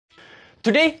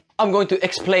Today I'm going to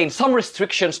explain some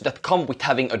restrictions that come with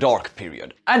having a dark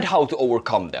period and how to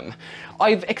overcome them.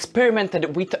 I've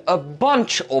experimented with a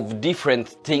bunch of different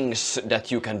things that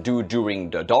you can do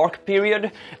during the dark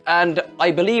period, and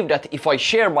I believe that if I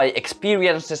share my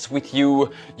experiences with you,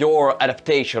 your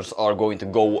adaptations are going to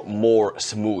go more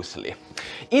smoothly.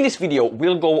 In this video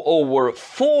we'll go over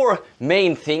 4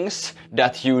 main things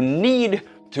that you need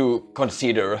to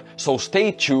consider, so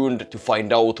stay tuned to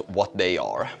find out what they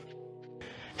are.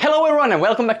 Hello everyone and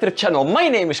welcome back to the channel. My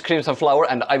name is Crimson Flower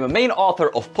and I'm a main author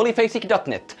of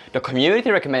Polyphasic.net, the community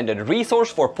recommended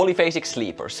resource for polyphasic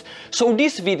sleepers. So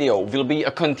this video will be a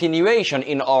continuation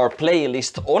in our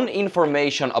playlist on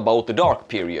information about the dark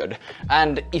period.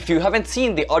 And if you haven't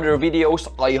seen the other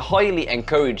videos, I highly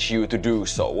encourage you to do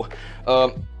so.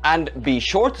 And be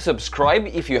sure to subscribe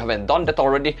if you haven't done that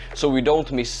already, so you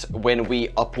don't miss when we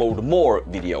upload more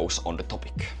videos on the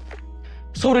topic.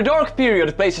 So the dark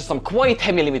period places some quite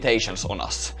heavy limitations on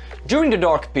us. During the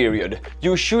dark period,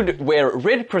 you should wear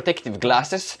red protective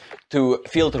glasses to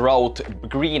filter out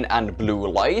green and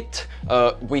blue light,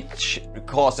 which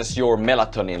causes your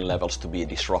melatonin levels to be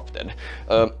disrupted.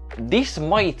 This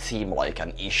might seem like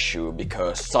an issue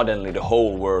because suddenly the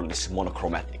whole world is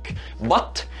monochromatic.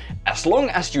 But as long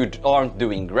as you aren't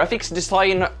doing graphics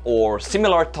design or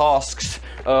similar tasks,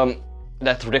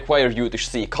 that require you to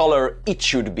see color, it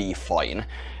should be fine.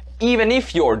 Even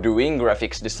if you're doing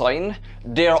graphics design,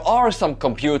 there are some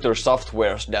computer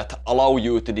softwares that allow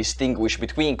you to distinguish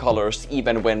between colors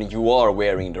even when you are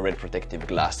wearing the red protective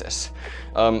glasses.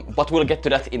 But we'll get to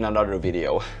that in another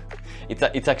video.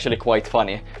 It's actually quite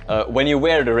funny. When you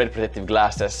wear the red protective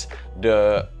glasses,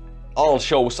 all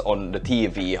shows on the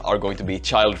TV are going to be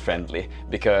child-friendly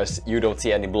because you don't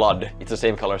see any blood. It's the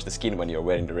same color as the skin when you're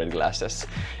wearing the red glasses.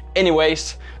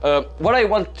 Anyways, what I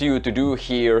want you to do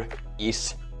here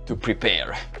is to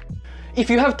prepare. If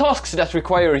you have tasks that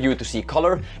require you to see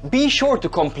color, be sure to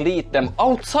complete them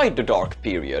outside the dark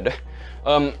period.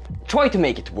 Try to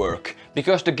make it work,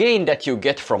 because the gain that you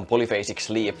get from polyphasic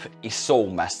sleep is so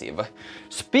massive.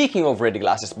 Speaking of red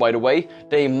glasses, by the way,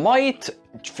 they might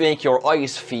make your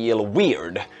eyes feel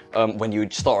weird when you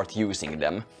start using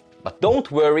them. But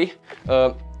don't worry,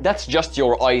 that's just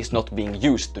your eyes not being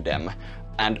used to them.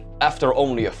 And after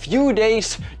only a few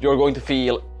days, you're going to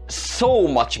feel so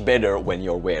much better when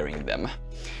you're wearing them.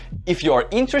 If you are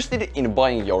interested in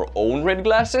buying your own red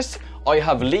glasses, I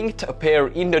have linked a pair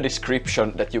in the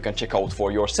description that you can check out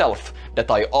for yourself,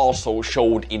 that I also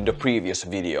showed in the previous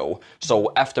video.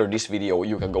 So after this video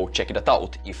you can go check that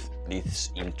out if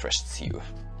this interests you.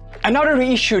 Another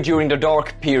issue during the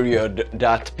dark period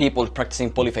that people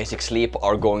practicing polyphasic sleep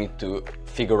are going to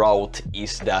figure out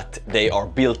is that they are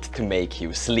built to make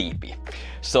you sleepy.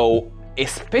 So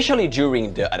especially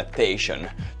during the adaptation,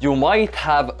 you might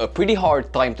have a pretty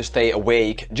hard time to stay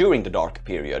awake during the dark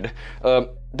period.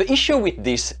 The issue with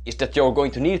this is that you're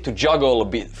going to need to juggle a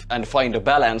bit and find a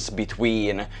balance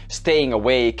between staying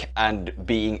awake and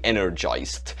being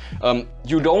energized.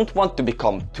 You don't want to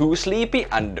become too sleepy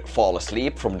and fall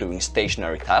asleep from doing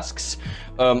stationary tasks,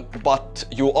 but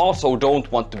you also don't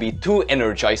want to be too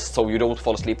energized so you don't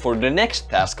fall asleep for the next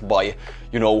task by,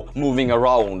 moving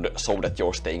around so that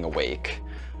you're staying awake.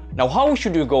 Now, how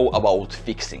should you go about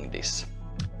fixing this?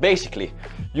 Basically,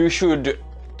 you should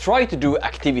try to do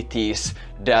activities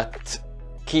that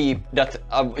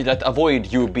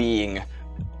avoid you being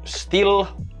still,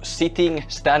 sitting,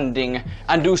 standing,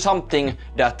 and do something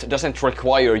that doesn't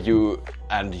require you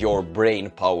and your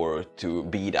brain power to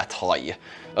be that high.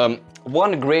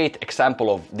 One great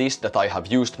example of this that I have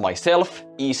used myself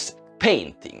is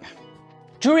painting.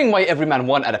 During my Everyman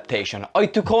 1 adaptation, I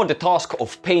took on the task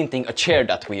of painting a chair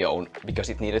that we own, because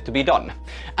it needed to be done.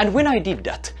 And when I did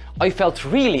that, I felt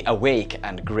really awake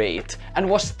and great, and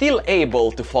was still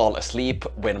able to fall asleep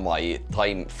when my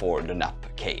time for the nap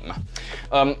came.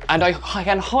 And I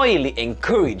can highly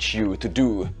encourage you to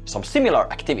do some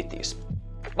similar activities.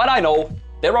 But I know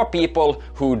there are people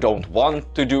who don't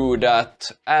want to do that,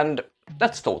 and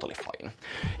that's totally fine.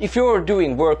 If you're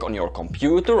doing work on your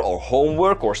computer or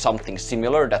homework or something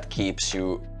similar that keeps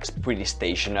you pretty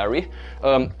stationary,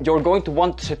 you're going to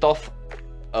want to set off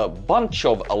a bunch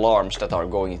of alarms that are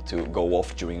going to go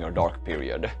off during your dark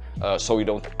period, so you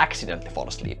don't accidentally fall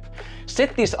asleep.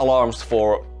 Set these alarms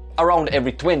for around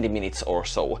every 20 minutes or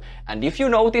so, and if you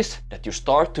notice that you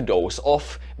start to doze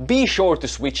off, be sure to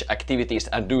switch activities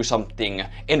and do something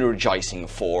energizing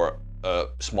for a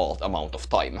small amount of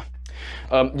time.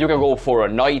 You can go for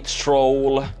a night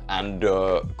stroll, and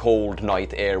cold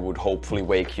night air would hopefully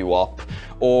wake you up,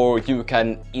 or you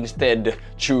can instead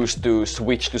choose to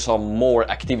switch to some more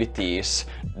activities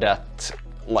that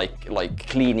like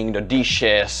cleaning the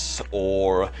dishes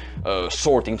or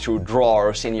sorting through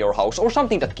drawers in your house, or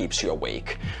something that keeps you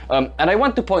awake. And I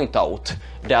want to point out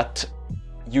that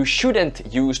you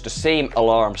shouldn't use the same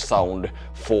alarm sound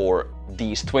for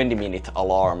these 20-minute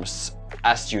alarms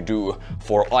as you do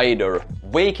for either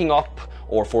waking up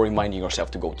or for reminding yourself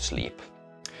to go to sleep.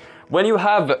 When you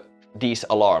have these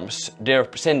alarms, they're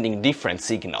sending different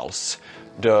signals.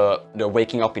 The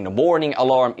waking up in the morning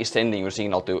alarm is sending you a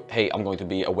signal to, hey, I'm going to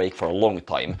be awake for a long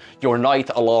time. Your night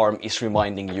alarm is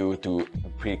reminding you to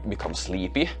become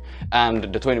sleepy, and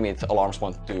the 20-minute alarms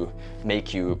want to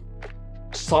make you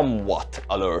somewhat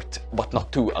alert, but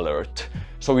not too alert.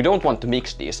 So we don't want to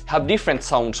mix these. Have different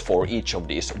sounds for each of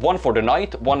these. One for the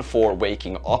night, one for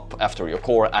waking up after your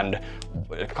core, and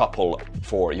a couple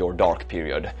for your dark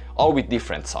period, all with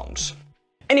different sounds.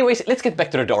 Anyways, let's get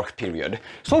back to the dark period.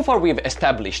 So far we've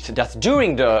established that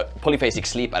during the polyphasic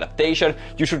sleep adaptation,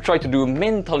 you should try to do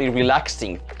mentally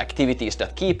relaxing activities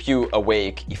that keep you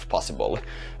awake if possible.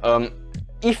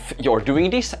 If you're doing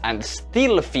this and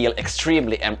still feel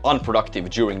extremely unproductive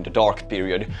during the dark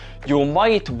period, you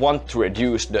might want to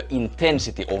reduce the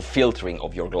intensity of filtering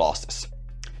of your glasses.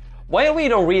 While we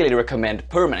don't really recommend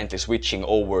permanently switching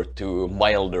over to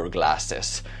milder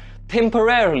glasses,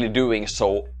 temporarily doing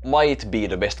so might be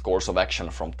the best course of action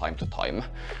from time to time.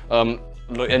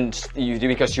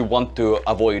 Because you want to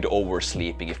avoid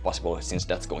oversleeping if possible, since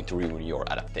that's going to ruin your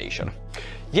adaptation.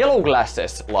 Yellow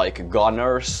glasses like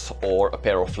Gunners or a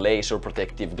pair of laser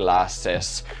protective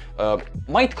glasses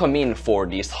might come in for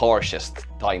these harshest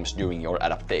times during your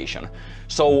adaptation.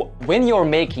 So when you're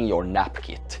making your nap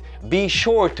kit, be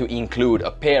sure to include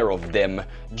a pair of them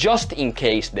just in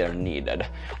case they're needed.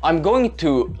 I'm going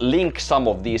to link some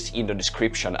of these in the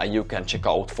description and you can check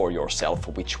out for yourself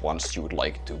which ones you'd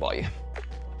like to buy.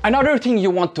 Another thing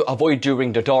you want to avoid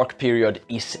during the dark period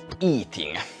is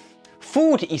eating.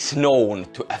 Food is known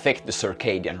to affect the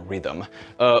circadian rhythm,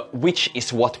 which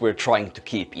is what we're trying to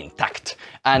keep intact.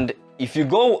 And if you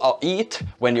go eat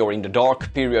when you're in the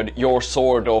dark period, you're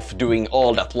sort of doing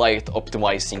all that light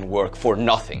optimizing work for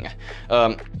nothing.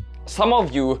 Some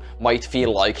of you might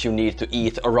feel like you need to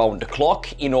eat around the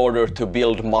clock in order to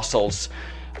build muscles.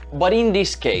 But in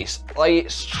this case, I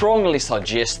strongly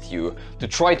suggest you to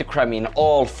try to cram in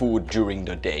all food during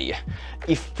the day.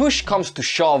 If push comes to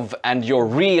shove and you're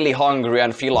really hungry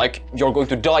and feel like you're going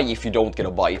to die if you don't get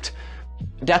a bite,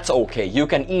 that's okay, you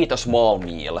can eat a small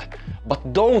meal.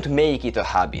 But don't make it a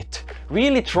habit.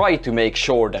 Really try to make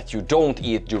sure that you don't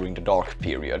eat during the dark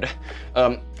period.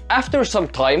 After some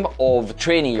time of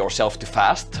training yourself to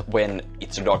fast when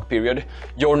it's a dark period,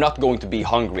 you're not going to be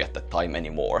hungry at that time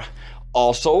anymore.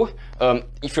 Also,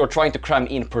 if you're trying to cram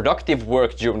in productive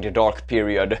work during the dark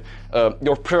period,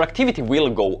 your productivity will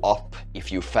go up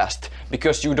if you fast,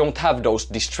 because you don't have those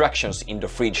distractions in the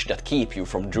fridge that keep you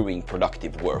from doing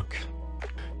productive work.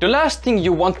 The last thing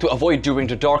you want to avoid during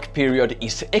the dark period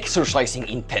is exercising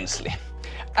intensely.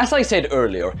 As I said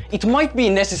earlier, it might be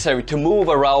necessary to move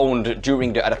around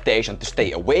during the adaptation to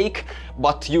stay awake,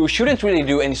 but you shouldn't really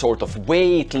do any sort of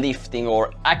weightlifting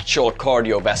or actual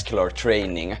cardiovascular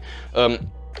training.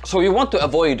 So you want to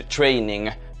avoid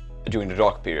training during the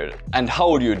dark period. And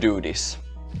how do you do this?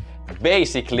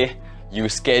 Basically, you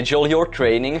schedule your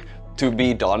training to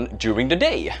be done during the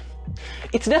day.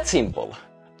 It's that simple.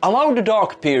 Allow the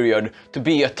dark period to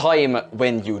be a time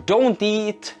when you don't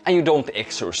eat and you don't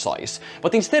exercise,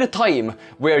 but instead a time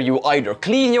where you either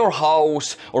clean your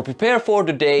house or prepare for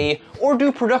the day or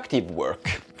do productive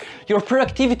work. Your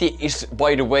productivity is,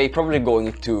 by the way, probably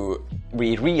going to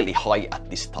be really high at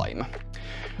this time.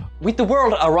 With the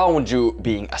world around you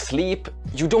being asleep,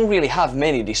 you don't really have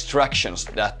many distractions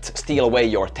that steal away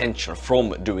your attention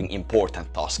from doing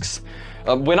important tasks.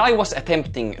 When I was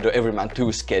attempting the Everyman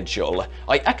 2 schedule,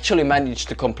 I actually managed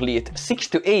to complete 6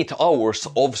 to 8 hours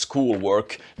of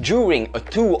schoolwork during a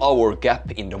 2-hour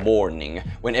gap in the morning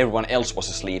when everyone else was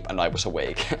asleep and I was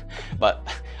awake. But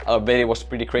I bet it was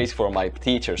pretty crazy for my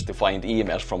teachers to find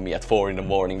emails from me at 4 in the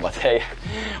morning, but hey,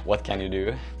 what can you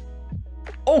do?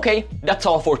 Okay, that's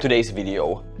all for today's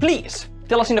video. Please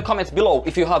tell us in the comments below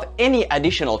if you have any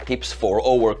additional tips for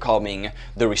overcoming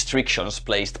the restrictions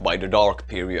placed by the dark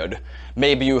period.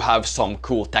 Maybe you have some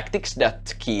cool tactics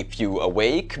that keep you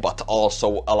awake but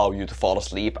also allow you to fall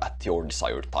asleep at your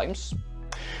desired times.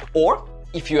 Or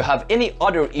if you have any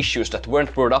other issues that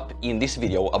weren't brought up in this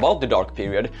video about the dark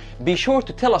period, be sure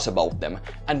to tell us about them,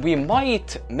 and we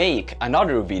might make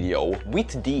another video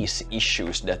with these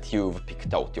issues that you've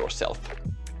picked out yourself.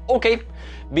 Okay,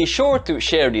 be sure to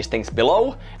share these things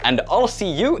below, and I'll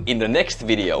see you in the next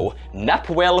video. Nap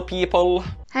well, people!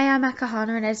 Hey, I'm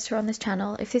Akahana, an editor on this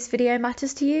channel. If this video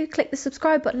matters to you, click the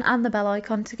subscribe button and the bell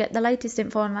icon to get the latest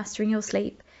info on mastering your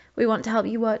sleep. We want to help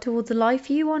you work towards the life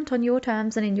you want on your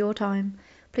terms and in your time.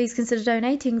 Please consider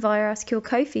donating via our secure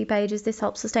Ko-fi page, as this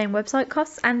helps sustain website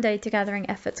costs and data gathering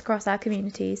efforts across our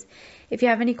communities. If you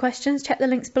have any questions, check the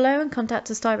links below and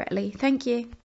contact us directly. Thank you.